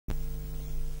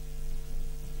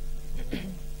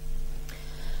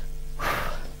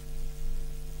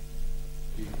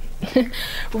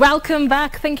Welcome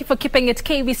back. Thank you for keeping it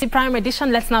KBC Prime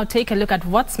Edition. Let's now take a look at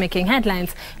what's making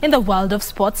headlines in the world of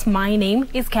sports. My name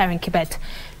is Karen Kibet.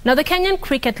 Now, the Kenyan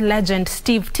cricket legend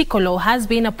Steve Tikolo has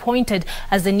been appointed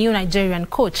as the new Nigerian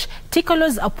coach.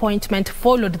 Tikolo's appointment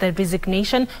followed the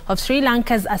resignation of Sri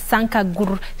Lanka's Asanka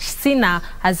Gurusinha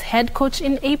as head coach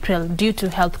in April due to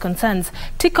health concerns.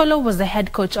 Tikolo was the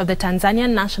head coach of the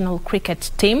Tanzanian national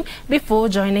cricket team before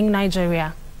joining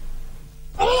Nigeria.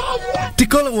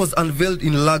 Tikolo was unveiled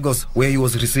in Lagos, where he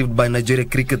was received by Nigeria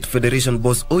Cricket Federation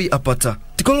boss Oyi Apata.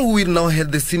 Tikolo, who will now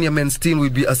head the senior men's team, will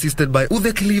be assisted by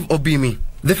Udheklive Obimi.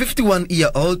 The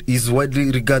 51-year-old is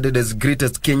widely regarded as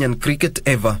greatest Kenyan cricket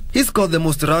ever. He scored the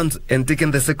most runs and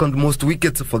taken the second most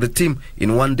wickets for the team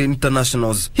in one-day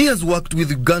internationals. He has worked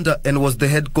with Uganda and was the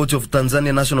head coach of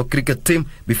Tanzania national cricket team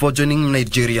before joining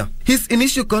Nigeria. His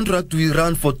initial contract will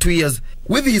run for 2 years,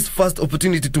 with his first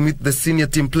opportunity to meet the senior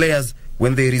team players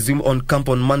when they resume on camp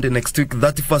on Monday next week,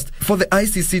 31st, for the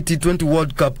ICC T20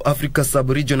 World Cup Africa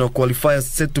sub-regional qualifiers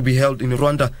set to be held in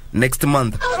Rwanda next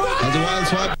month.